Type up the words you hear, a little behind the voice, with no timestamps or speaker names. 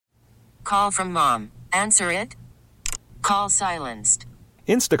Call from mom. Answer it. Call silenced.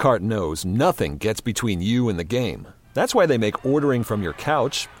 Instacart knows nothing gets between you and the game. That's why they make ordering from your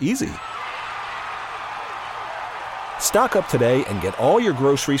couch easy. Stock up today and get all your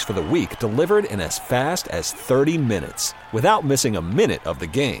groceries for the week delivered in as fast as 30 minutes without missing a minute of the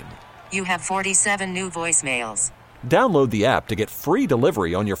game. You have 47 new voicemails. Download the app to get free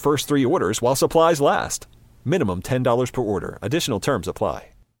delivery on your first 3 orders while supplies last. Minimum $10 per order. Additional terms apply.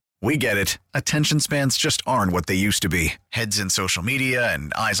 We get it. Attention spans just aren't what they used to be. Heads in social media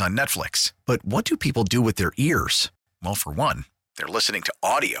and eyes on Netflix. But what do people do with their ears? Well, for one, they're listening to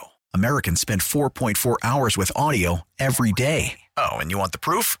audio. Americans spend 4.4 hours with audio every day. Oh, and you want the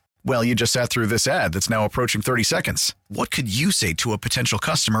proof? Well, you just sat through this ad that's now approaching 30 seconds. What could you say to a potential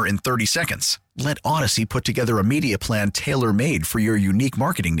customer in 30 seconds? Let Odyssey put together a media plan tailor-made for your unique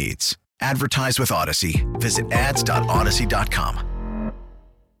marketing needs. Advertise with Odyssey. Visit ads.odyssey.com.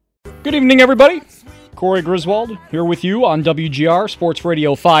 Good evening, everybody. Corey Griswold here with you on WGR Sports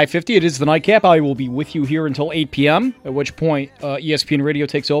Radio 550. It is the Nightcap. I will be with you here until 8 p.m., at which point ESPN Radio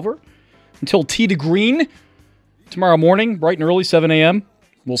takes over. Until Tee to Green tomorrow morning, bright and early, 7 a.m.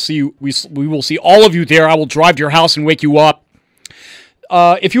 We'll see you. We will see all of you there. I will drive to your house and wake you up.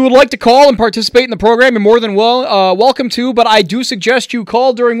 If you would like to call and participate in the program, you're more than welcome to, but I do suggest you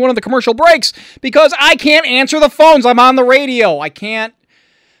call during one of the commercial breaks because I can't answer the phones. I'm on the radio. I can't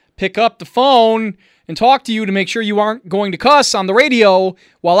pick up the phone and talk to you to make sure you aren't going to cuss on the radio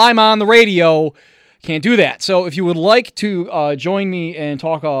while I'm on the radio. Can't do that. So if you would like to join me and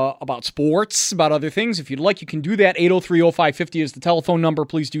talk about sports, about other things, if you'd like, you can do that. 803-0550 is the telephone number.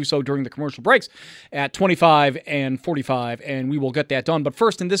 Please do so during the commercial breaks at 25 and 45, and we will get that done. But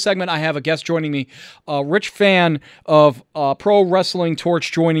first, in this segment, I have a guest joining me, Rich Fann of Pro Wrestling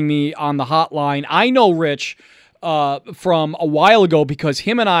Torch, joining me on the hotline. I know Rich from a while ago because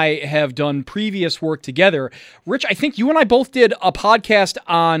him and I have done previous work together. Rich, I think you and I both did a podcast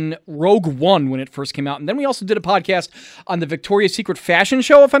on Rogue One when it first came out, and then we also did a podcast on the Victoria's Secret fashion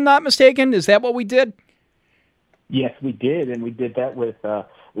show, if I'm not mistaken. Is that what we did? Yes, we did, and we did that with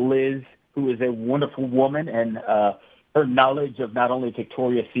Liz, who is a wonderful woman, and her knowledge of not only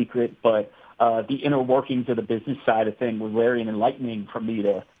Victoria's Secret, but the inner workings of the business side of things was very enlightening for me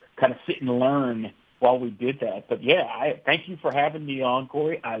to kind of sit and learn while we did that. But yeah, I thank you for having me on,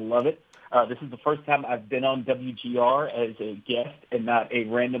 Corey. I love it. This is the first time I've been on WGR as a guest and not a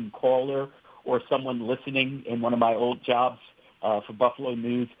random caller or someone listening in one of my old jobs for Buffalo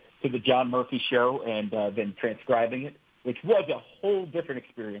News to the John Murphy show and then transcribing it, which was a whole different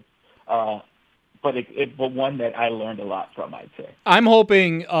experience. But one that I learned a lot from, I'd say. I'm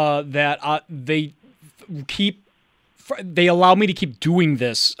hoping that they allow me to keep doing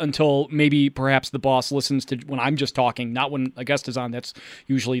this until maybe perhaps the boss listens to when I'm just talking, not when a guest is on. That's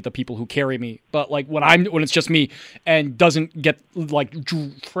usually the people who carry me. But like when it's just me and doesn't get like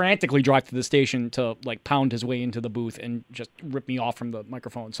frantically drive to the station to like pound his way into the booth and just rip me off from the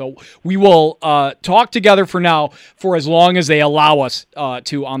microphone. So we will talk together for now for as long as they allow us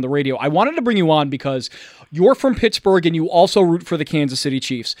to on the radio. I wanted to bring you on because you're from Pittsburgh and you also root for the Kansas City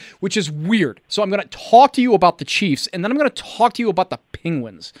Chiefs, which is weird. So I'm going to talk to you about the Chiefs, and then I'm going to talk to you about the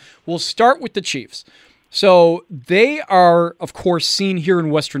Penguins. We'll start with the Chiefs. So they are, of course, seen here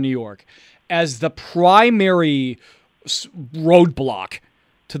in Western New York as the primary roadblock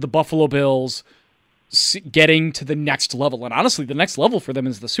to the Buffalo Bills getting to the next level. And honestly, the next level for them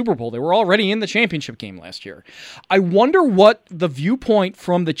is the Super Bowl. They were already in the championship game last year. I wonder what the viewpoint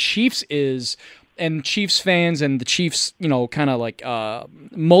from the Chiefs is, and Chiefs fans and the Chiefs, kind of like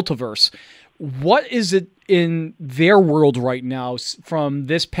multiverse. What is it in their world right now from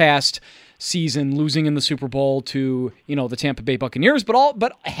this past season, losing in the Super Bowl to, the Tampa Bay Buccaneers,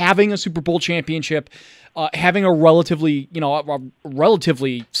 but having a Super Bowl championship, having a relatively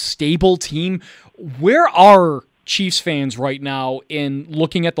stable team? Where are Chiefs fans right now in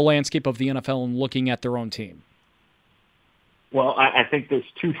looking at the landscape of the NFL and looking at their own team? Well, I think there's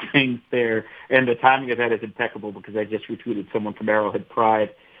two things there, and the timing of that is impeccable because I just retweeted someone from Arrowhead Pride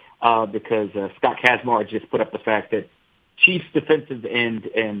because Scott Kazmar just put up the fact that Chiefs defensive end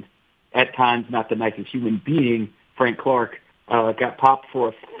and at times not the nicest human being, Frank Clark, got popped for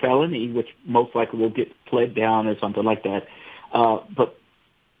a felony, which most likely will get pled down or something like that, but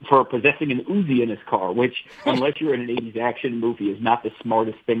for possessing an Uzi in his car, which, unless you're in an 80s action movie, is not the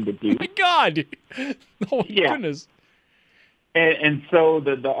smartest thing to do. My God! Oh, yeah. Goodness. And so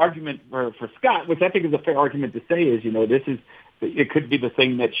the argument for Scott, which I think is a fair argument to say, is, it could be the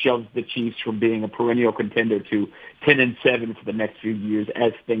thing that shoves the Chiefs from being a perennial contender to 10-7 for the next few years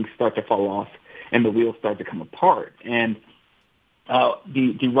as things start to fall off and the wheels start to come apart. And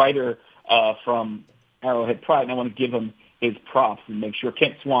the writer from Arrowhead Pride, and I want to give him his props and make sure.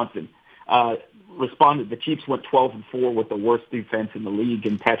 Kent Swanson responded. The Chiefs went 12-4 with the worst defense in the league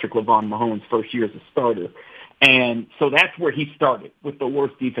in Patrick LaVon Mahomes' first year as a starter. And so that's where he started, with the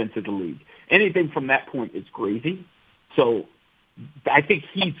worst defense in the league. Anything from that point is crazy. So I think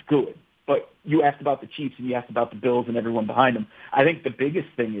he's good. But you asked about the Chiefs and you asked about the Bills and everyone behind them. I think the biggest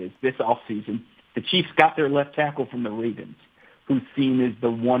thing is this offseason, the Chiefs got their left tackle from the Ravens, who's seen as the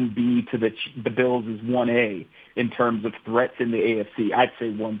 1B to the Bills as 1A in terms of threats in the AFC. I'd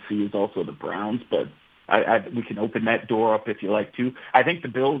say 1C is also the Browns, but we can open that door up if you like to. I think the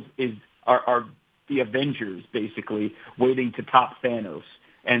Bills are the Avengers, basically, waiting to top Thanos.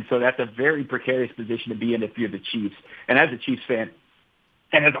 And so that's a very precarious position to be in if you're the Chiefs. And as a Chiefs fan,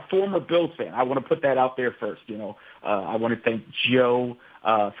 and as a former Bills fan, I want to put that out there first. I want to thank Joe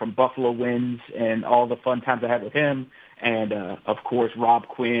from Buffalo Wins and all the fun times I had with him. And, of course, Rob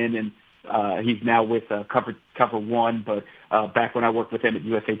Quinn, and he's now with Cover One, but back when I worked with him at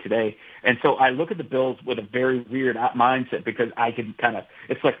USA Today. And so I look at the Bills with a very weird mindset because I can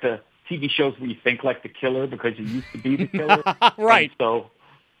it's like the TV shows where you think like the killer because you used to be the killer. Right. And so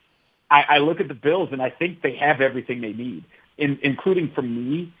I look at the Bills, and I think they have everything they need, including, for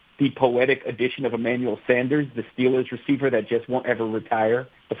me, the poetic addition of Emmanuel Sanders, the Steelers receiver that just won't ever retire,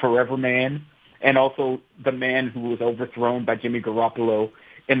 the forever man, and also the man who was overthrown by Jimmy Garoppolo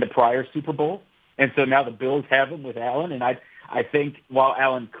in the prior Super Bowl. And so now the Bills have him with Allen, and I think while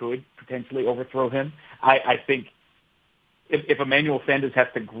Allen could potentially overthrow him, I think if Emmanuel Sanders has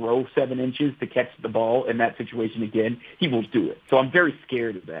to grow 7 inches to catch the ball in that situation again, he will do it. So I'm very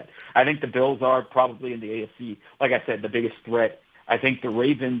scared of that. I think the Bills are probably in the AFC, like I said, the biggest threat. I think the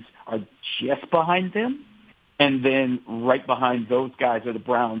Ravens are just behind them, and then right behind those guys are the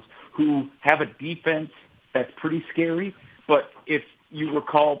Browns, who have a defense that's pretty scary. But if you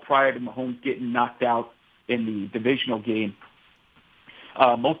recall, prior to Mahomes getting knocked out in the divisional game,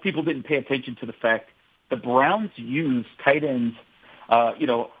 most people didn't pay attention to the fact the Browns use tight ends.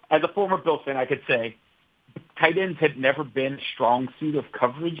 As a former Bills fan, I could say tight ends had never been a strong suit of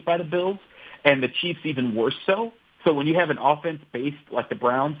coverage by the Bills, and the Chiefs even worse so. So when you have an offense based like the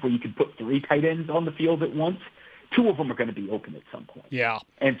Browns, where you can put 3 tight ends on the field at once, 2 of them are going to be open at some point. Yeah.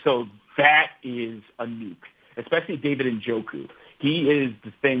 And so that is a nuke, especially David Njoku. He is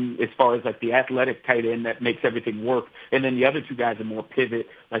the thing as far as like the athletic tight end that makes everything work. And then the other 2 guys are more pivot,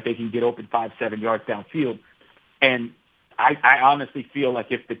 like they can get open 5-7 yards downfield. And I honestly feel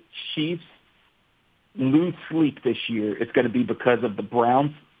like if the Chiefs lose sleep this year, it's going to be because of the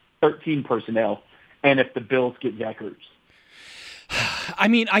Browns' 13 personnel, and if the Bills get Zach Ertz. I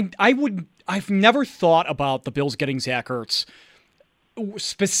mean, I've never thought about the Bills getting Zach Ertz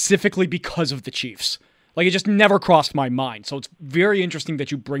specifically because of the Chiefs. Like, it just never crossed my mind. So it's very interesting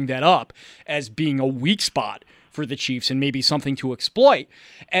that you bring that up as being a weak spot for the Chiefs and maybe something to exploit.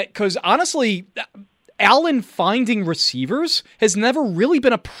 Because honestly, Allen finding receivers has never really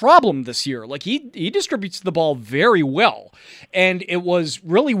been a problem this year. Like, he distributes the ball very well. And it was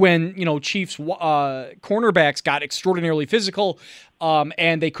really when, Chiefs cornerbacks got extraordinarily physical,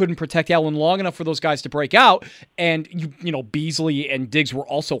 and they couldn't protect Allen long enough for those guys to break out. And, Beasley and Diggs were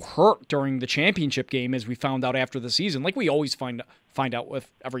also hurt during the championship game, as we found out after the season, like we always find out with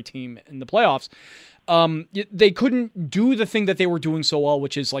every team in the playoffs. They couldn't do the thing that they were doing so well,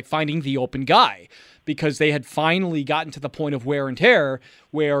 which is like finding the open guy, because they had finally gotten to the point of wear and tear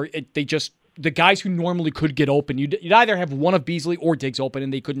where the guys who normally could get open, you'd either have one of Beasley or Diggs open,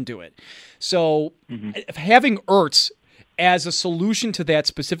 and they couldn't do it. So having Ertz as a solution to that,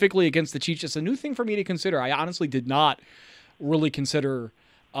 specifically against the Chiefs, is a new thing for me to consider. I honestly did not really consider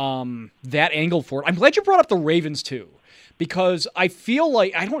that angle for it. I'm glad you brought up the Ravens too, because I feel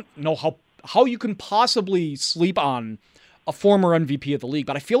like I don't know how you can possibly sleep on a former MVP of the league,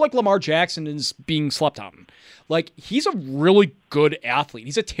 but I feel like Lamar Jackson is being slept on. Like, he's a really good athlete.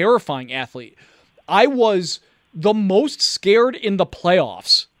 He's a terrifying athlete. I was the most scared in the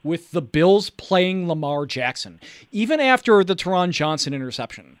playoffs with the Bills playing Lamar Jackson, even after the Teron Johnson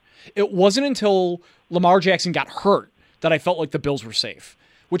interception. It wasn't until Lamar Jackson got hurt that I felt like the Bills were safe,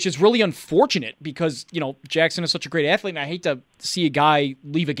 which is really unfortunate because, Jackson is such a great athlete, and I hate to see a guy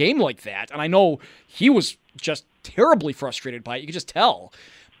leave a game like that. And I know he was just terribly frustrated by it. You could just tell.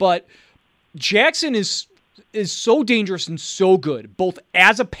 But Jackson is so dangerous and so good, both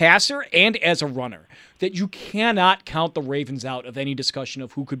as a passer and as a runner, that you cannot count the Ravens out of any discussion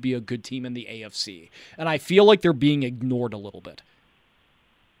of who could be a good team in the AFC. And I feel like they're being ignored a little bit.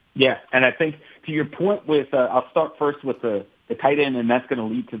 Yeah, and I think to your point with, I'll start first with the tight end, and that's going to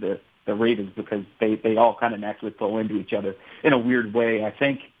lead to the Ravens because they all kind of naturally flow into each other in a weird way. I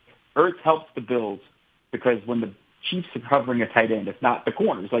think Ertz helps the Bills because when the Chiefs are covering a tight end, it's not the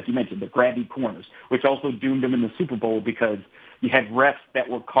corners, like you mentioned, the grabby corners, which also doomed them in the Super Bowl because you had refs that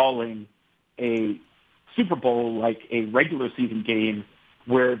were calling a Super Bowl like a regular season game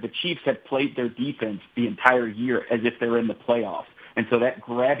where the Chiefs had played their defense the entire year as if they're in the playoffs. And so that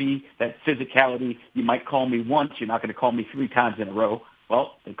grabby, that physicality, you might call me once, you're not going to call me 3 times in a row.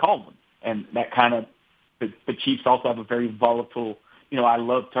 Well, they called them. And that kind of, the Chiefs also have a very volatile, I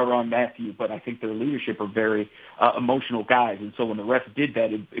love Tyrann Mathieu, but I think their leadership are very emotional guys. And so when the refs did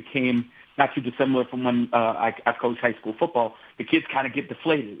that, it came not too dissimilar from when I coached high school football. The kids kind of get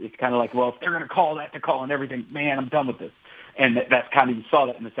deflated. It's kind of like, well, if they're going to call that, they're calling everything. Man, I'm done with this. And that's kind of, you saw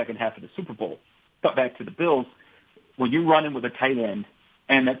that in the second half of the Super Bowl. But back to the Bills, when you're running with a tight end,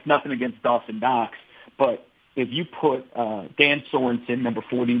 and that's nothing against Dawson Knox, but if you put Dan Sorensen, number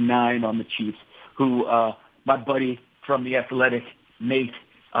 49 on the Chiefs, who my buddy from The Athletic, Nate,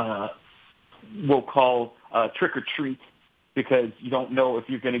 will call trick or treat because you don't know if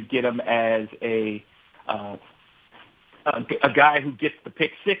you're going to get him as a guy who gets the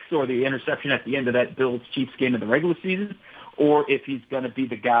pick six or the interception at the end of that Bills-Chiefs game in the regular season, or if he's going to be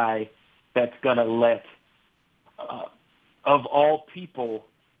the guy that's going to let, of all people,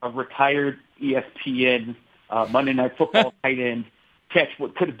 a retired ESPN Monday Night Football tight end catch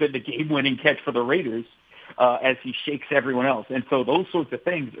what could have been the game-winning catch for the Raiders as he shakes everyone else. And so those sorts of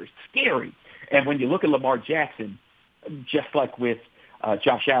things are scary. And when you look at Lamar Jackson, just like with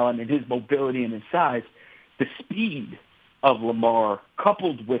Josh Allen and his mobility and his size, the speed of Lamar,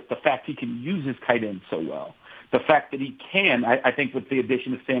 coupled with the fact he can use his tight end so well, the fact that he can, I think with the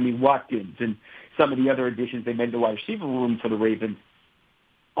addition of Sammy Watkins and some of the other additions they made to the wide receiver room for the Ravens,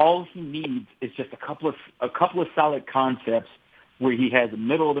 all he needs is just a couple of solid concepts where he has the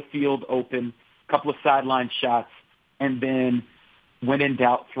middle of the field open, a couple of sideline shots, and then when in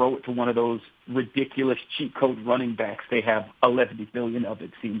doubt, throw it to one of those ridiculous cheat code running backs. They have 11 million of,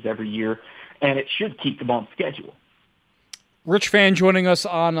 it seems, every year, and it should keep them on schedule. Rich Fann joining us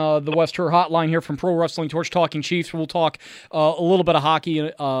on the West Her Hotline here from Pro Wrestling Torch, talking Chiefs. We'll talk a little bit of hockey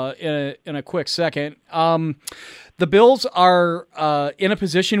in a quick second. The Bills are in a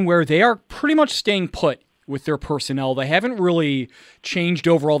position where they are pretty much staying put with their personnel. They haven't really changed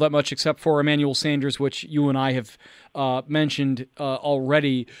overall that much except for Emmanuel Sanders, which you and I have mentioned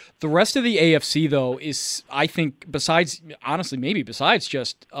already. The rest of the AFC, though, is, I think, besides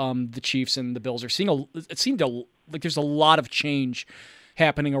just the Chiefs and the Bills, are seeing there's a lot of change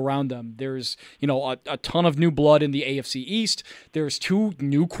happening around them. There's, a ton of new blood in the AFC East. There's 2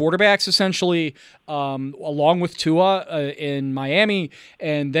 new quarterbacks, essentially, along with Tua in Miami.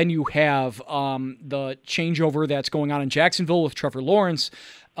 And then you have the changeover that's going on in Jacksonville with Trevor Lawrence.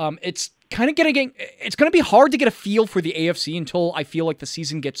 It's kind of it's going to be hard to get a feel for the AFC until I feel like the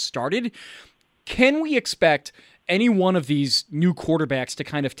season gets started. Can we expect any one of these new quarterbacks to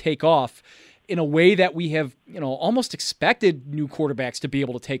kind of take off in a way that we have, almost expected new quarterbacks to be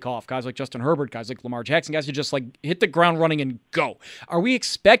able to take off? Guys like Justin Herbert, guys like Lamar Jackson, guys who just like hit the ground running and go. Are we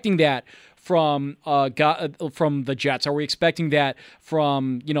expecting that from the Jets? Are we expecting that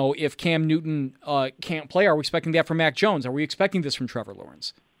from, if Cam Newton can't play? Are we expecting that from Mac Jones? Are we expecting this from Trevor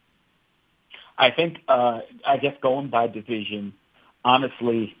Lawrence? I think, I guess going by division,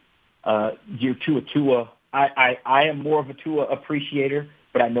 honestly, year 2 of Tua, I am more of a Tua appreciator,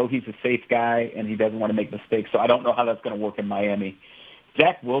 but I know he's a safe guy and he doesn't want to make mistakes, so I don't know how that's going to work in Miami.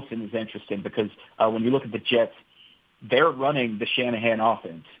 Zach Wilson is interesting because when you look at the Jets, they're running the Shanahan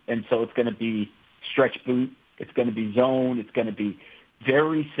offense, and so it's going to be stretch boot, it's going to be zone, it's going to be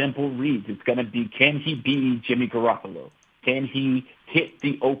very simple reads. It's going to be, can he be Jimmy Garoppolo? Can he hit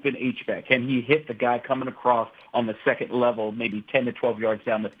the open H-back? Can he hit the guy coming across on the second level, maybe 10 to 12 yards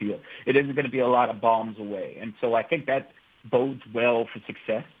down the field? It isn't going to be a lot of bombs away, and so I think that bodes well for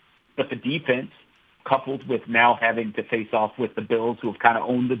success. But the defense, coupled with now having to face off with the Bills, who have kind of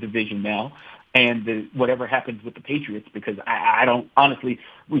owned the division now, and whatever happens with the Patriots, because I don't, honestly,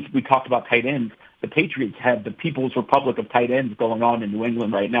 we talked about tight ends. The Patriots have the People's Republic of tight ends going on in New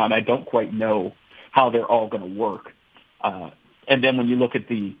England right now, and I don't quite know how they're all going to work. And then when you look at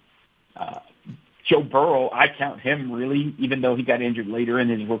the Joe Burrow, I count him really, even though he got injured later in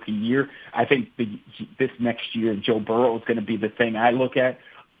his rookie year. I think this next year, Joe Burrow is going to be the thing I look at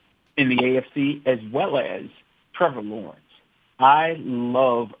in the AFC, as well as Trevor Lawrence. I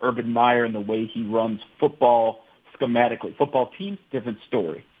love Urban Meyer and the way he runs football schematically. Football teams, different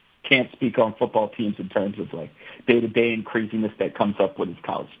story. Can't speak on football teams in terms of like day-to-day and craziness that comes up with his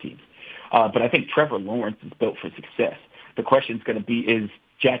college teams. But I think Trevor Lawrence is built for success. The question is going to be, is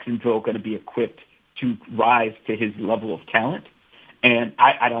Jacksonville going to be equipped to rise to his level of talent? And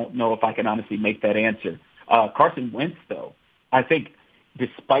I don't know if I can honestly make that answer. Carson Wentz, though, I think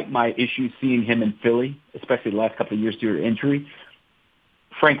despite my issues seeing him in Philly, especially the last couple of years due to injury,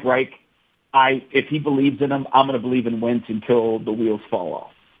 Frank Reich, if he believes in him, I'm going to believe in Wentz until the wheels fall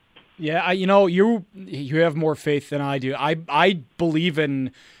off. Yeah, you have more faith than I do. I believe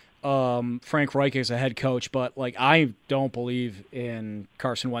in Frank Reich as a head coach, but like I don't believe in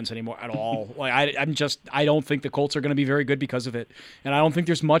Carson Wentz anymore at all. Like I don't think the Colts are going to be very good because of it, and I don't think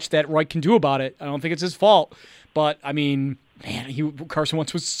there's much that Reich can do about it. I don't think it's his fault, but I mean, man, Carson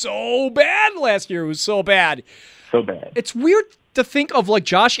Wentz was so bad last year. It was so bad. So bad. It's weird to think of like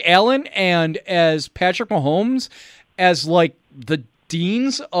Josh Allen and as Patrick Mahomes as like the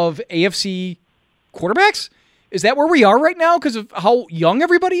deans of AFC quarterbacks. Is that where we are right now because of how young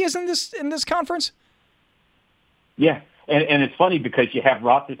everybody is in this conference? Yeah, and it's funny because you have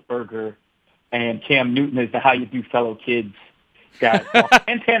Roethlisberger and Cam Newton as the how you do fellow kids guys,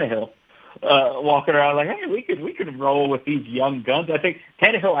 and Tannehill walking around like, hey, we could roll with these young guns. I think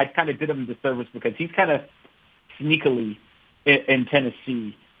Tannehill, I kind of did him a disservice because he's kind of sneakily in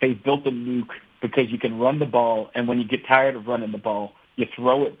Tennessee. They've built a nuke because you can run the ball, and when you get tired of running the ball, you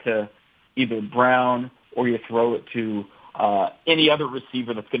throw it to either Brown or you throw it to any other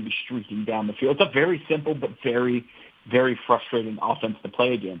receiver that's going to be streaking down the field. It's a very simple but very, very frustrating offense to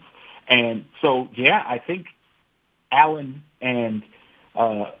play against. And so, yeah, I think Allen and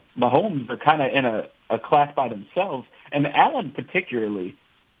Mahomes are kind of in a class by themselves. And Allen particularly,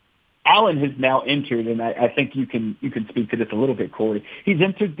 Allen has now entered, and I think you can speak to this a little bit, Corey. He's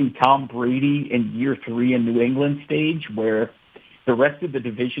entered the Tom Brady in year 3 in New England stage where the rest of the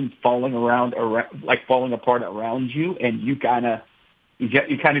division's falling apart around you, and you kind of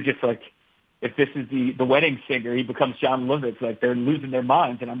just like, if this is the wedding singer, he becomes John Lovitz. Like they're losing their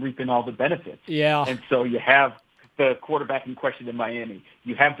minds, and I'm reaping all the benefits. Yeah. And so you have the quarterback in question in Miami.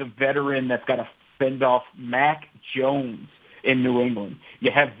 You have the veteran that's got to fend off Mac Jones in New England.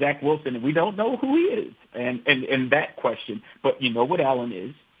 You have Zach Wilson, and we don't know who he is, and that question. But you know what Allen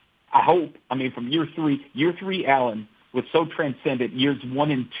is. I hope. I mean, from year three, Allen was so transcendent. Years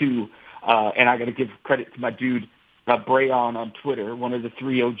 1 and 2, and I got to give credit to my dude Brayon on Twitter, one of the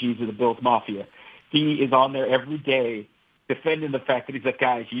 3 OGs of the Bills Mafia. He is on there every day defending the fact that he's like,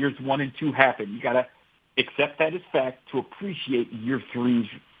 guys, years 1 and 2 happen. You got to accept that as fact to appreciate year 3's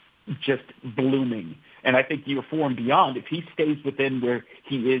just blooming. And I think year 4 and beyond, if he stays within where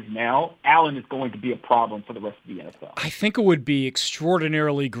he is now, Allen is going to be a problem for the rest of the NFL. I think it would be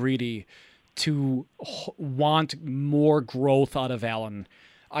extraordinarily greedy to want more growth out of Allen.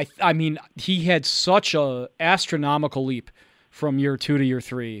 I mean, he had such a astronomical leap from year 2 to year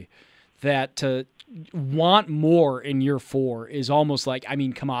 3 that to want more in year 4 is almost like, I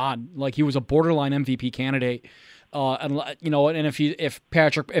mean, come on, like he was a borderline MVP candidate. And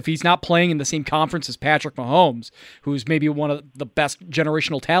if he's not playing in the same conference as Patrick Mahomes, who's maybe one of the best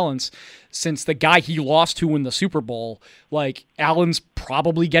generational talents since the guy he lost to in the Super Bowl, like Allen's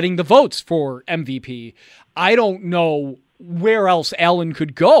probably getting the votes for MVP. I don't know where else Allen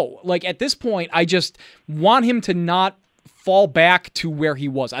could go. Like at this point, I just want him to not fall back to where he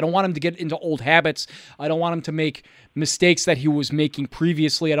was. I don't want him to get into old habits. I don't want him to make mistakes that he was making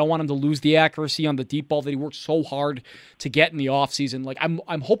previously. I don't want him to lose the accuracy on the deep ball that he worked so hard to get in the offseason. Like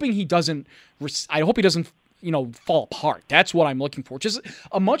I'm hoping he doesn't. I hope he doesn't, fall apart. That's what I'm looking for. Just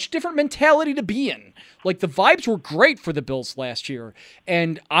a much different mentality to be in. Like the vibes were great for the Bills last year,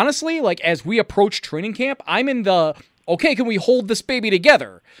 and honestly, like as we approach training camp, I'm in the okay, can we hold this baby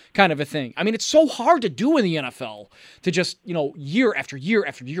together kind of a thing. I mean, it's so hard to do in the NFL to just, year after year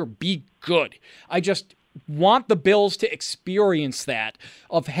after year be good. I just want the Bills to experience that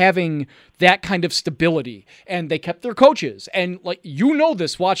of having that kind of stability. And they kept their coaches. And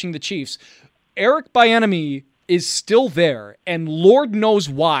this watching the Chiefs, Eric Bieniemy is still there, and Lord knows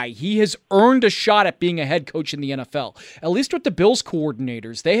why. He has earned a shot at being a head coach in the NFL. At least with the Bills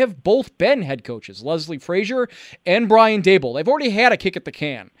coordinators, they have both been head coaches, Leslie Frazier and Brian Daboll. They've already had a kick at the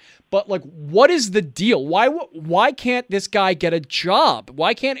can. But what is the deal? Why can't this guy get a job?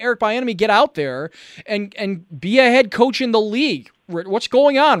 Why can't Eric Bieniemy get out there and be a head coach in the league? What's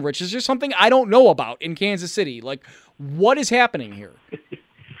going on, Rich? Is there something I don't know about in Kansas City? What is happening here?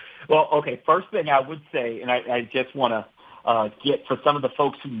 Well, okay, first thing I would say, and I just want to get for some of the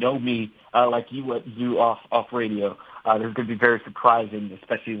folks who know me, like you off radio, they're going to be very surprising,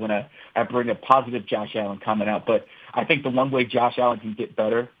 especially when I bring a positive Josh Allen comment out. But I think the one way Josh Allen can get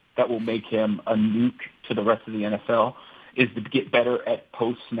better that will make him a nuke to the rest of the NFL is to get better at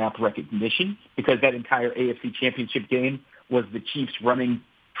post-snap recognition, because that entire AFC Championship game was the Chiefs running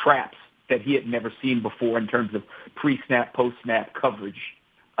traps that he had never seen before in terms of pre-snap, post-snap coverage.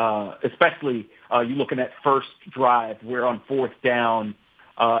 Especially you look at that first drive where on fourth down,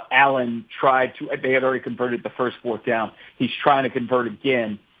 Allen they had already converted the first fourth down. He's trying to convert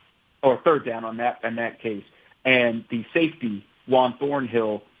again, or third down in that case. And the safety, Juan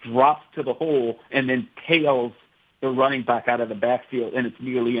Thornhill, drops to the hole and then tails the running back out of the backfield, and it's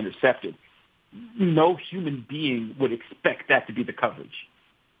nearly intercepted. No human being would expect that to be the coverage.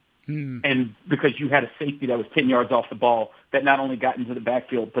 And because you had a safety that was 10 yards off the ball that not only got into the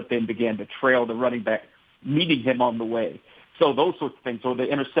backfield, but then began to trail the running back, meeting him on the way. So those sorts of things, or the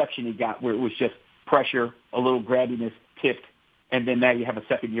interception he got where it was just pressure, a little grabbiness, tipped, and then now you have a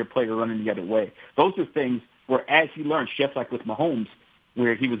second-year player running the other way. Those are things where, as he learns, just like with Mahomes,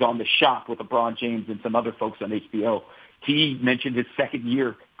 where he was on The Shop with LeBron James and some other folks on HBO, he mentioned his second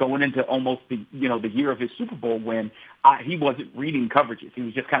year going into almost the year of his Super Bowl win. He wasn't reading coverages. He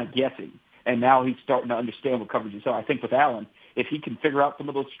was just kind of guessing. And now he's starting to understand what coverages are. I think with Allen, if he can figure out some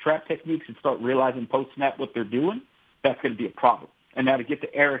of those trap techniques and start realizing post-snap what they're doing, that's going to be a problem. And now to get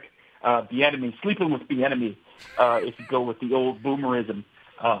to Eric Bieniemy, sleeping with Bieniemy, if you go with the old boomerism,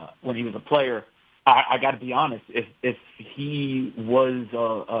 when he was a player, I got to be honest, if he was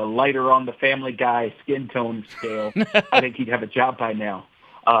a lighter on the Family Guy skin tone scale, I think he'd have a job by now.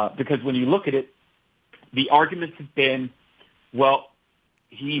 Because when you look at it, the arguments have been, well,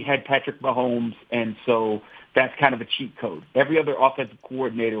 he had Patrick Mahomes, and so that's kind of a cheat code. Every other offensive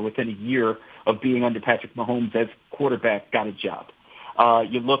coordinator within a year of being under Patrick Mahomes as quarterback got a job.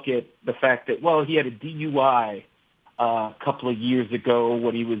 You look at the fact that, well, he had a DUI a couple of years ago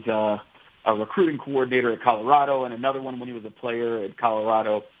when he was a recruiting coordinator at Colorado, and another one when he was a player at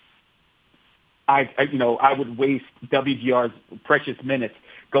Colorado. I would waste WGR's precious minutes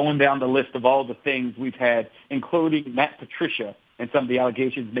going down the list of all the things we've had, including Matt Patricia and some of the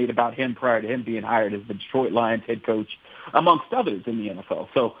allegations made about him prior to him being hired as the Detroit Lions head coach, amongst others in the NFL.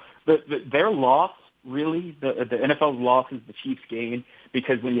 So their loss, really, the NFL's loss is the Chiefs' gain,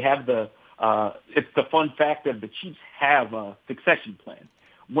 because when you have it's the fun fact that the Chiefs have a succession plan.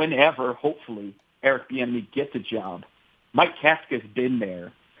 Whenever, hopefully, Eric Bieniemy gets a job, Mike Kafka's been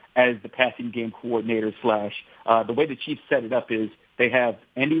there as the passing game coordinator / the way the Chiefs set it up is they have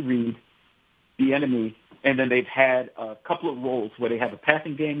Andy Reid, Bieniemy, and then they've had a couple of roles where they have a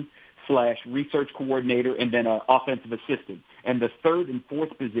passing game / research coordinator and then an offensive assistant. And the third and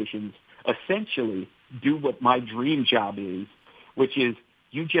fourth positions essentially do what my dream job is, which is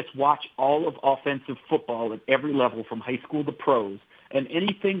you just watch all of offensive football at every level from high school to pros, and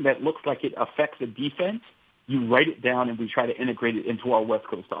anything that looks like it affects a defense, you write it down and we try to integrate it into our West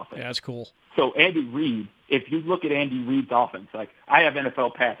Coast offense. Yeah, that's cool. So Andy Reid, if you look at Andy Reid's offense, like I have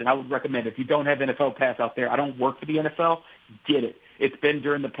NFL Pass, and I would recommend if you don't have NFL Pass out there, I don't work for the NFL, get it. It's been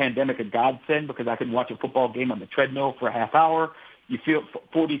during the pandemic a godsend because I can watch a football game on the treadmill for a half hour. You feel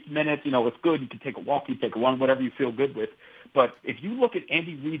 40 minutes, it's good. You can take a walk, you take a run, whatever you feel good with. But if you look at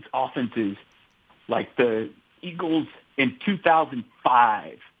Andy Reid's offenses, like the Eagles in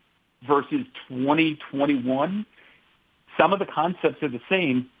 2005 versus 2021, some of the concepts are the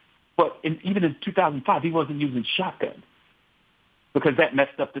same, but even in 2005, he wasn't using shotgun because that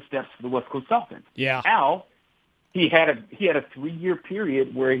messed up the steps for the West Coast offense. Yeah. Now, he had a 3-year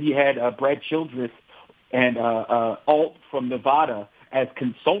period where he had Brad Childress and Alt from Nevada as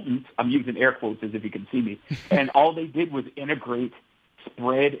consultants. I'm using air quotes as if you can see me. And all they did was integrate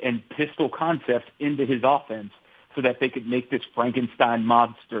spread and pistol concepts into his offense so that they could make this Frankenstein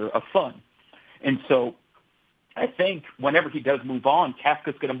monster of fun. And so I think whenever he does move on,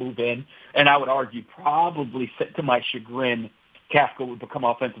 Kafka's going to move in, and I would argue probably, to my chagrin, Kafka would become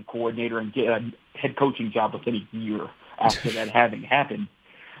offensive coordinator and get a head coaching job within a year after that having happened.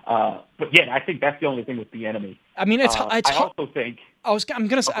 But yeah, I think that's the only thing with the enemy. I mean, it's I also think I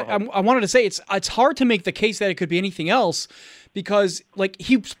wanted to say it's hard to make the case that it could be anything else because like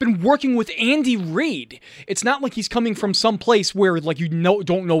he's been working with Andy Reid. It's not like he's coming from some place where like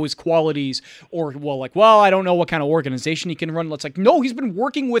don't know his qualities or I don't know what kind of organization he can run. It's like no, he's been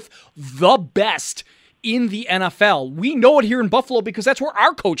working with the best in the NFL. We know it here in Buffalo because that's where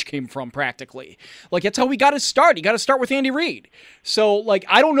our coach came from practically. Like that's how we got his start. He got to start with Andy Reid. So like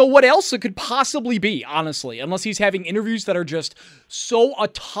I don't know what else it could possibly be, honestly, unless he's having interviews that are just so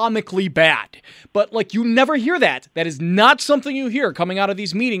atomically bad. But like you never hear that. That is not something you hear coming out of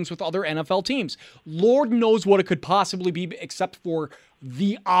these meetings with other NFL teams. Lord knows what it could possibly be except for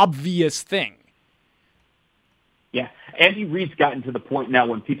the obvious thing. Yeah, Andy Reid's gotten to the point now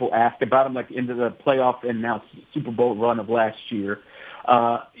when people ask about him, like into the playoff and now Super Bowl run of last year.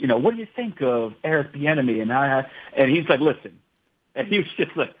 What do you think of Eric Bieniemy? And he's like, listen, And he was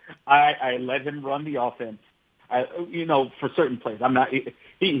just like, I let him run the offense. For certain plays. I'm not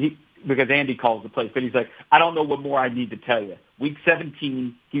he because Andy calls the plays, but he's like, I don't know what more I need to tell you. Week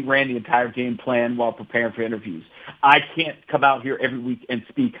 17, he ran the entire game plan while preparing for interviews. I can't come out here every week and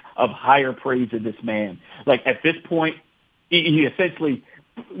speak of higher praise of this man. Like at this point, he essentially,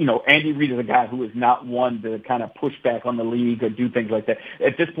 Andy Reid is a guy who is not one to kind of push back on the league or do things like that.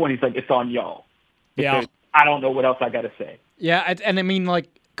 At this point, he's like, it's on y'all. Yeah. I don't know what else I got to say. Yeah, and I mean, like,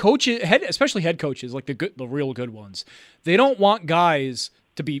 coaches, especially head coaches, like the real good ones, they don't want guys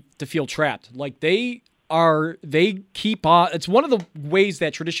to feel trapped. Like they keep on. It's one of the ways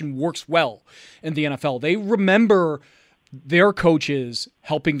that tradition works well in the NFL. They remember their coaches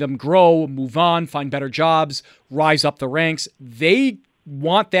helping them grow, move on, find better jobs, rise up the ranks. They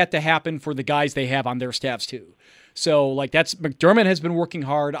want that to happen for the guys they have on their staffs too. So, like, McDermott has been working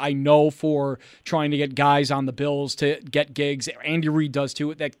hard, I know, for trying to get guys on the Bills to get gigs. Andy Reid does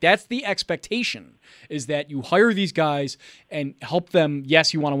too. That's the expectation, is that you hire these guys and help them.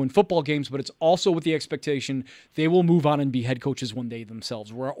 Yes, you want to win football games, but it's also with the expectation they will move on and be head coaches one day themselves,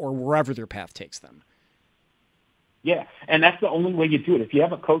 or wherever their path takes them. Yeah, and that's the only way you do it. If you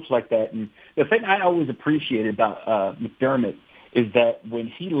have a coach like that, and the thing I always appreciated about McDermott is that when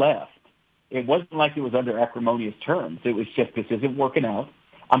he left, it wasn't like it was under acrimonious terms. It was just, this isn't working out.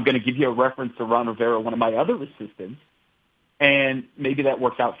 I'm going to give you a reference to Ron Rivera, one of my other assistants, and maybe that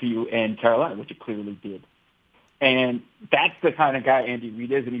works out for you in Carolina, which it clearly did. And that's the kind of guy Andy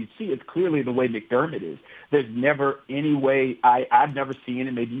Reid is, and you see it's clearly the way McDermott is. There's never any way, I've never seen,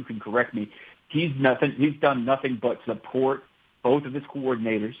 and maybe you can correct me, he's done nothing but support both of his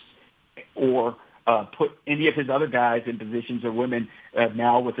coordinators or put any of his other guys in positions, or women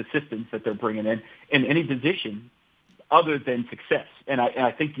now with assistants that they're bringing in any position other than success. And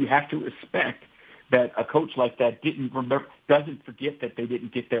I think you have to respect that a coach like that doesn't forget that they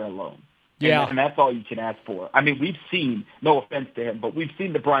didn't get there alone. Yeah. And that's all you can ask for. I mean, we've seen, no offense to him, but we've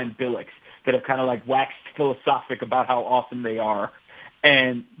seen the Brian Billocks that have kind of like waxed philosophic about how awesome they are,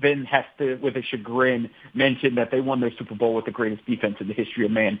 and then has to, with a chagrin, mention that they won their Super Bowl with the greatest defense in the history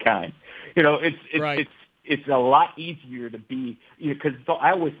of mankind. It's a lot easier to be, because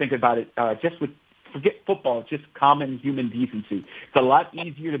I always think about it forget football, just common human decency. It's a lot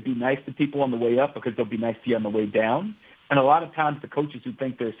easier to be nice to people on the way up because they'll be nice to you on the way down. And a lot of times the coaches who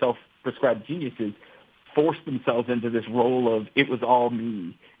think they're self-prescribed geniuses force themselves into this role of it was all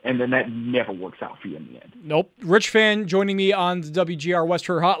me, and then that never works out for you in the end. Nope. Rich Fann joining me on the WGR West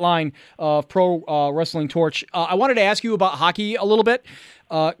Her Hotline of Pro Wrestling Torch. I wanted to ask you about hockey a little bit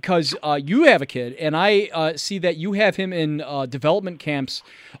because you have a kid, and I see that you have him in development camps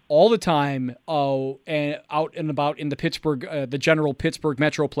all the time and out and about in the Pittsburgh, the general Pittsburgh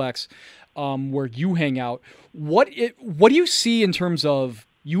Metroplex where you hang out. What do you see in terms of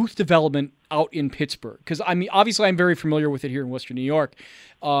youth development out in Pittsburgh? Because I mean, obviously, I'm very familiar with it here in Western New York.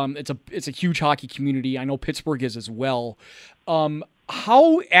 It's a huge hockey community. I know Pittsburgh is as well.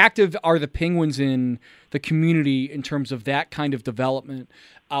 How active are the Penguins in the community in terms of that kind of development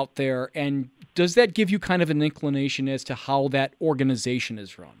out there? And does that give you kind of an inclination as to how that organization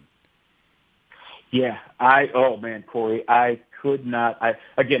is run? Yeah, Corey, I could not. I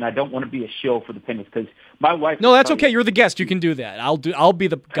don't want to be a shill for the Penguins because my wife. No, that's okay. You're the guest. You can do that. I'll be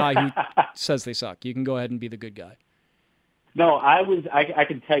the guy who says they suck. You can go ahead and be the good guy. No, I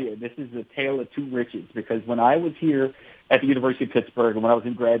can tell you, this is a tale of two riches, because when I was here at the University of Pittsburgh and when I was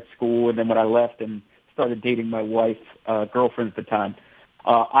in grad school and then when I left and started dating my wife's girlfriend at the time,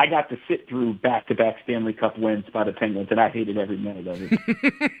 I got to sit through back-to-back Stanley Cup wins by the Penguins, and I hated every minute of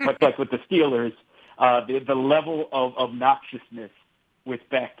it. Much like with the Steelers, the level of obnoxiousness with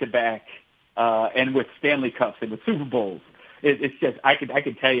back-to-back and with Stanley Cups and with Super Bowls, it's just, I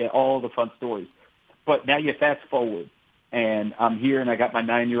could tell you all the fun stories. But now you fast forward, and I'm here, and I got my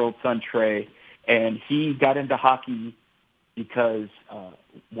 9-year-old son, Trey, and he got into hockey because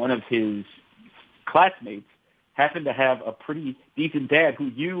one of his classmates happened to have a pretty decent dad who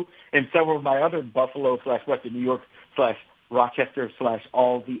you and several of my other Buffalo/Western New York/ Rochester/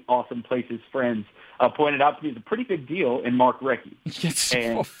 all the awesome places friends pointed out to me is a pretty big deal in Mark Recchi. It's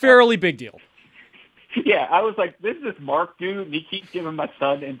a fairly big deal. Yeah, I was like, this is this Mark dude, and he keeps giving my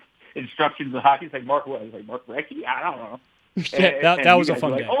son instructions in hockey. He's like, Mark what? I was like, Mark Recchi? I don't know. That was a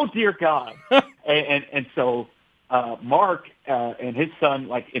fun day. Oh, dear God. and so Mark and his son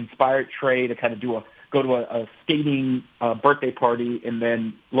inspired Trey to kind of go to a skating birthday party, and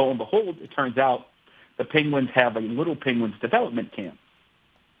then lo and behold, it turns out the Penguins have a Little Penguins development camp.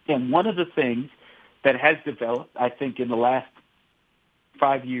 And one of the things that has developed, I think, in the last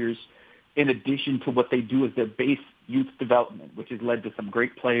 5 years, in addition to what they do as their base youth development, which has led to some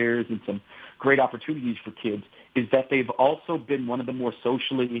great players and some great opportunities for kids, is that they've also been one of the more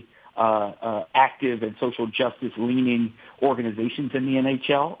socially active and social justice leaning organizations in the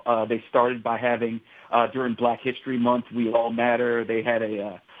NHL. They started by having, during Black History Month, We All Matter. They had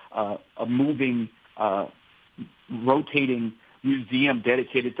a moving, rotating museum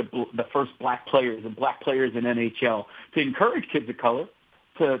dedicated to the first black players and black players in NHL to encourage kids of color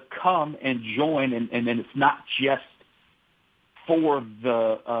to come and join. And it's not just for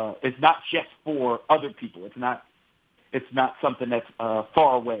it's not just for other people. It's not something that's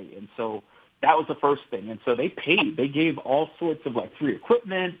far away. And so that was the first thing. And so they gave all sorts of like free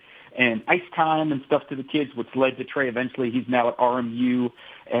equipment and ice time and stuff to the kids, which led to Trey. Eventually, he's now at RMU,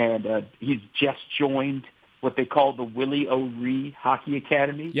 and he's just joined what they call the Willie O'Ree Hockey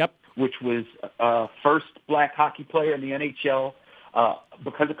Academy, which was first black hockey player in the NHL.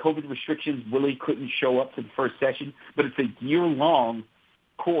 Because of COVID restrictions, Willie couldn't show up to the first session, but it's a year-long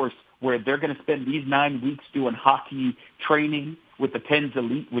course where they're going to spend these 9 weeks doing hockey training with the Pens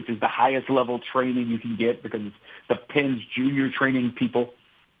Elite, which is the highest level training you can get because it's the Pens junior training people.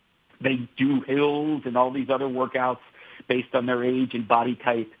 They do hills and all these other workouts based on their age and body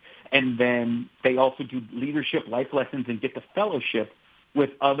type. And then they also do leadership life lessons and get the fellowship with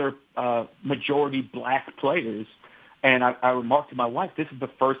other majority black players. And I remarked to my wife, this is the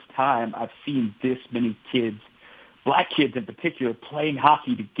first time I've seen this many kids, black kids in particular, playing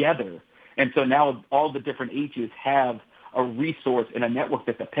hockey together. And so now all the different ages have a resource and a network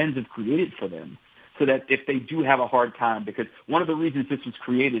that the Pens have created for them, so that if they do have a hard time, because one of the reasons this was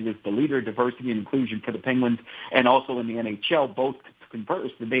created is the leader of diversity and inclusion for the Penguins and also in the NHL, both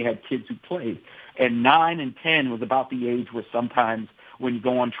conversed, and they had kids who played. And 9 and 10 was about the age where sometimes when you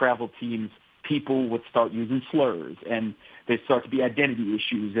go on travel teams, people would start using slurs and there start to be identity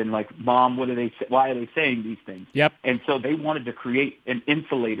issues and like, Mom, why are they saying these things? Yep. And so they wanted to create an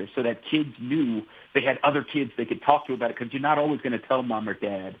insulator so that kids knew they had other kids they could talk to about it, because you're not always going to tell Mom or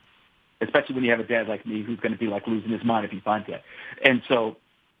Dad, especially when you have a dad like me who's going to be like losing his mind if he finds that. And so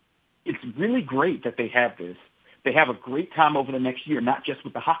it's really great that they have this. They have a great time over the next year, not just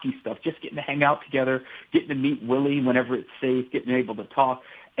with the hockey stuff, just getting to hang out together, getting to meet Willie whenever it's safe, getting able to talk.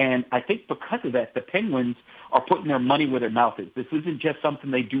 And I think because of that, the Penguins are putting their money where their mouth is. This isn't just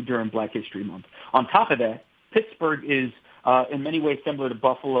something they do during Black History Month. On top of that, Pittsburgh is in many ways similar to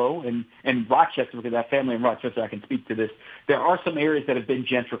Buffalo and Rochester, because I have family in Rochester, I can speak to this. There are some areas that have been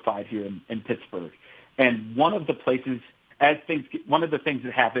gentrified here in Pittsburgh. And one of the places, one of the things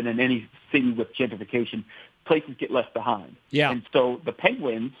that happen in any city with gentrification, places get left behind. Yeah. And so the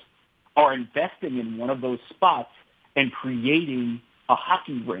Penguins are investing in one of those spots and creating a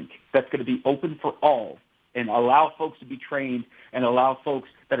hockey rink that's going to be open for all and allow folks to be trained and allow folks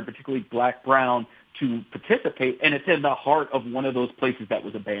that are particularly black, brown to participate. And it's in the heart of one of those places that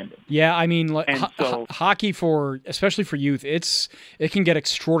was abandoned. Yeah, I mean, hockey especially for youth, it can get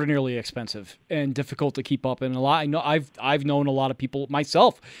extraordinarily expensive and difficult to keep up. And I've known a lot of people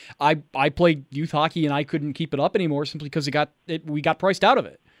myself. I played youth hockey and I couldn't keep it up anymore simply because we got priced out of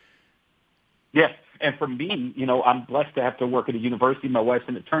it. Yes. And for me, I'm blessed to have to work at a university. My wife's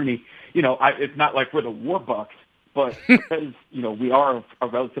an attorney. It's not like we're the Warbucks, but because, we are a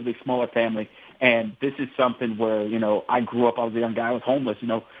relatively smaller family. And this is something where, I grew up, I was a young guy, I was homeless.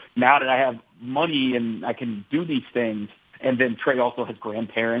 Now that I have money and I can do these things, and then Trey also has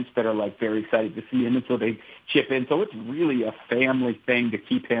grandparents that are like very excited to see him, and so they chip in. So it's really a family thing to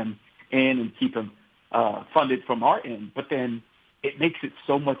keep him in and keep him funded from our end. But then it makes it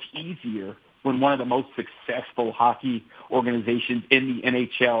so much easier when one of the most successful hockey organizations in the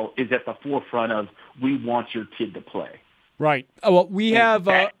NHL is at the forefront of, we want your kid to play. Right. Oh, well, we have...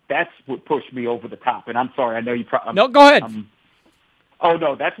 That's what pushed me over the top. And I'm sorry, I know you probably... No, go ahead.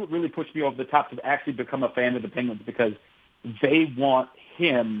 That's what really pushed me over the top to actually become a fan of the Penguins, because they want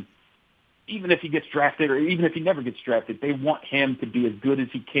him, even if he gets drafted or even if he never gets drafted, they want him to be as good as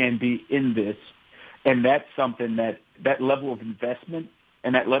he can be in this. And that's something that level of investment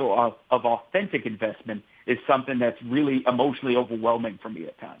and that level of authentic investment is something that's really emotionally overwhelming for me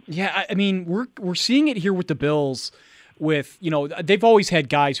at times. Yeah, I mean, we're seeing it here with the Bills. With, they've always had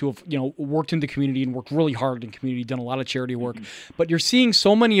guys who have, worked in the community and worked really hard in the community, done a lot of charity work. Mm-hmm. But you're seeing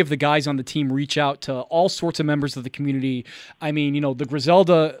so many of the guys on the team reach out to all sorts of members of the community. I mean, the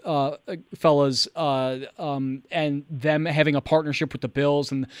Griselda fellas and them having a partnership with the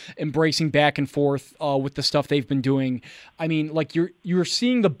Bills and embracing back and forth with the stuff they've been doing. I mean, like you're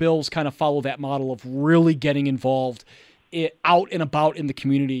seeing the Bills kind of follow that model of really getting involved out and about in the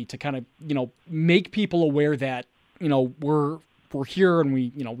community to kind of, make people aware that, we're we're here and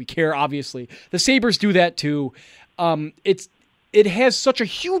we care, obviously. The Sabres do that too. It has such a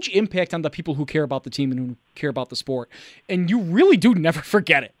huge impact on the people who care about the team and who care about the sport. And you really do never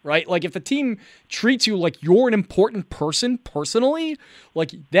forget it, right? Like if the team treats you like you're an important person personally,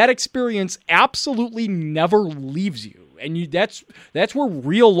 like that experience absolutely never leaves you. And that's where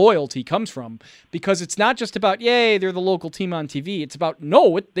real loyalty comes from, because it's not just about, yay, they're the local team on TV. It's about,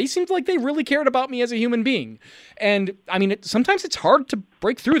 no, they seemed like they really cared about me as a human being. And I mean, sometimes it's hard to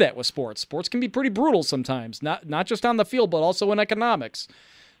break through that with sports. Sports can be pretty brutal sometimes, not just on the field, but also in economics.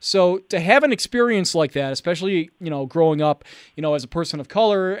 So to have an experience like that, especially, growing up, as a person of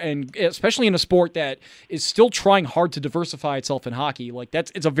color, and especially in a sport that is still trying hard to diversify itself in hockey, like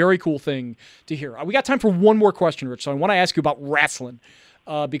it's a very cool thing to hear. We got time for one more question, Rich. So I want to ask you about wrestling,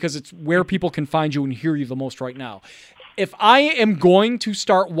 because it's where people can find you and hear you the most right now. If I am going to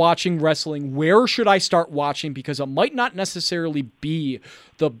start watching wrestling, where should I start watching? Because it might not necessarily be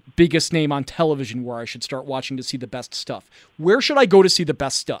the biggest name on television where I should start watching to see the best stuff. Where should I go to see the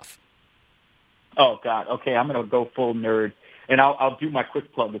best stuff? Oh, God. Okay, I'm going to go full nerd. And I'll do my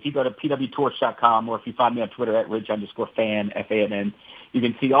quick plug. If you go to pwtorch.com, or if you find me on Twitter at Rich_Fan, F-A-N-N, you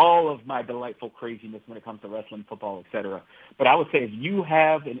can see all of my delightful craziness when it comes to wrestling, football, etc. But I would say if you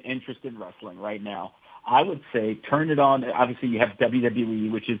have an interest in wrestling right now, I would say turn it on. Obviously, you have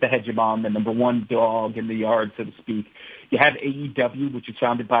WWE, which is the hegemon, the number one dog in the yard, so to speak. You have AEW, which is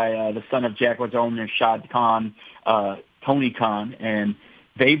founded by the son of Jaguars owner Shad Khan, Tony Khan, and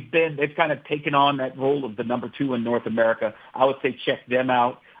they've kind of taken on that role of the number two in North America. I would say check them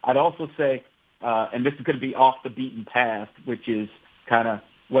out. I'd also say, and this is going to be off the beaten path, which is kind of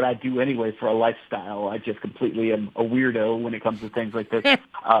what I do anyway for a lifestyle. I just completely am a weirdo when it comes to things like this.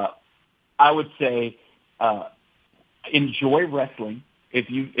 I would say enjoy wrestling.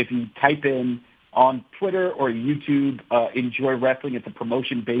 If you type in on Twitter or YouTube, enjoy wrestling. It's a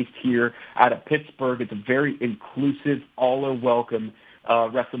promotion based here out of Pittsburgh. It's a very inclusive, all are welcome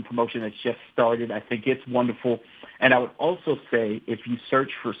wrestling promotion that's just started. I think it's wonderful. And I would also say if you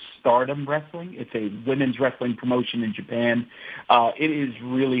search for Stardom Wrestling, it's a women's wrestling promotion in Japan. It is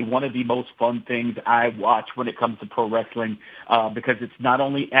really one of the most fun things I watch when it comes to pro wrestling, because it's not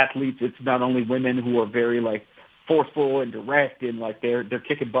only athletes, it's not only women who are very forceful and direct and they're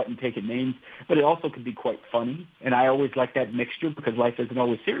kicking butt and taking names, but it also can be quite funny. And I always like that mixture because life isn't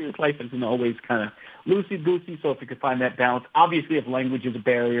always serious. Life isn't always kind of loosey-goosey. So if you could find that balance, obviously if language is a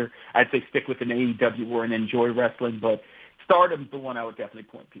barrier, I'd say stick with an AEW or an enjoy wrestling, but Stardom's the one I would definitely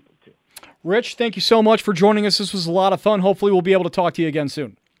point people to. Rich, thank you so much for joining us. This was a lot of fun. Hopefully we'll be able to talk to you again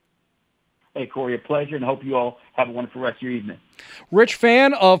soon. Hey, Corey, a pleasure, and hope you all have a wonderful rest of your evening. Rich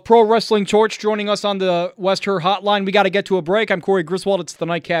Fann of Pro Wrestling Torch joining us on the West Her Hotline. We got to get to a break. I'm Corey Griswold. It's the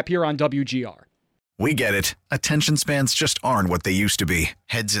Nightcap here on WGR. We get it. Attention spans just aren't what they used to be.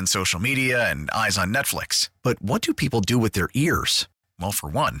 Heads in social media and eyes on Netflix. But what do people do with their ears? Well, for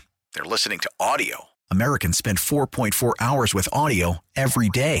one, they're listening to audio. Americans spend 4.4 hours with audio every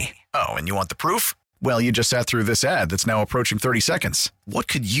day. Oh, and you want the proof? Well, you just sat through this ad that's now approaching 30 seconds. What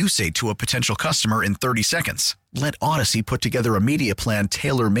could you say to a potential customer in 30 seconds? Let Odyssey put together a media plan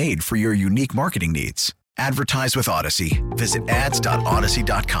tailor-made for your unique marketing needs. Advertise with Odyssey. Visit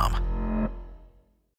ads.odyssey.com.